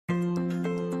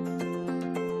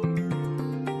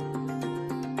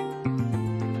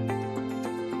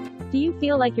Do you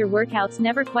feel like your workouts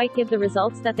never quite give the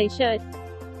results that they should?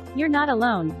 You're not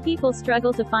alone. People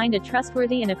struggle to find a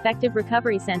trustworthy and effective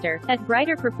recovery center. At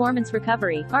Brighter Performance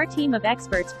Recovery, our team of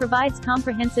experts provides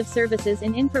comprehensive services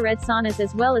in infrared saunas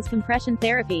as well as compression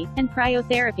therapy and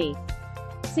cryotherapy,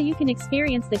 so you can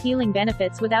experience the healing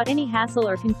benefits without any hassle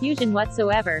or confusion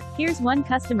whatsoever. Here's one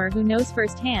customer who knows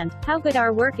firsthand how good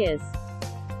our work is.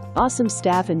 Awesome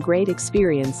staff and great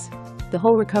experience. The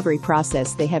whole recovery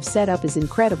process they have set up is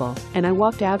incredible, and I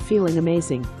walked out feeling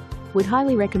amazing. Would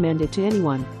highly recommend it to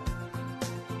anyone.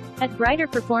 At Brighter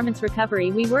Performance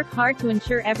Recovery, we work hard to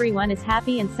ensure everyone is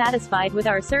happy and satisfied with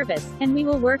our service, and we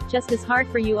will work just as hard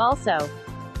for you also.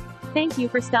 Thank you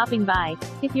for stopping by.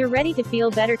 If you're ready to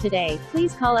feel better today,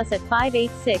 please call us at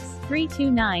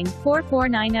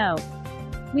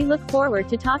 586-329-4490. We look forward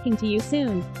to talking to you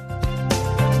soon.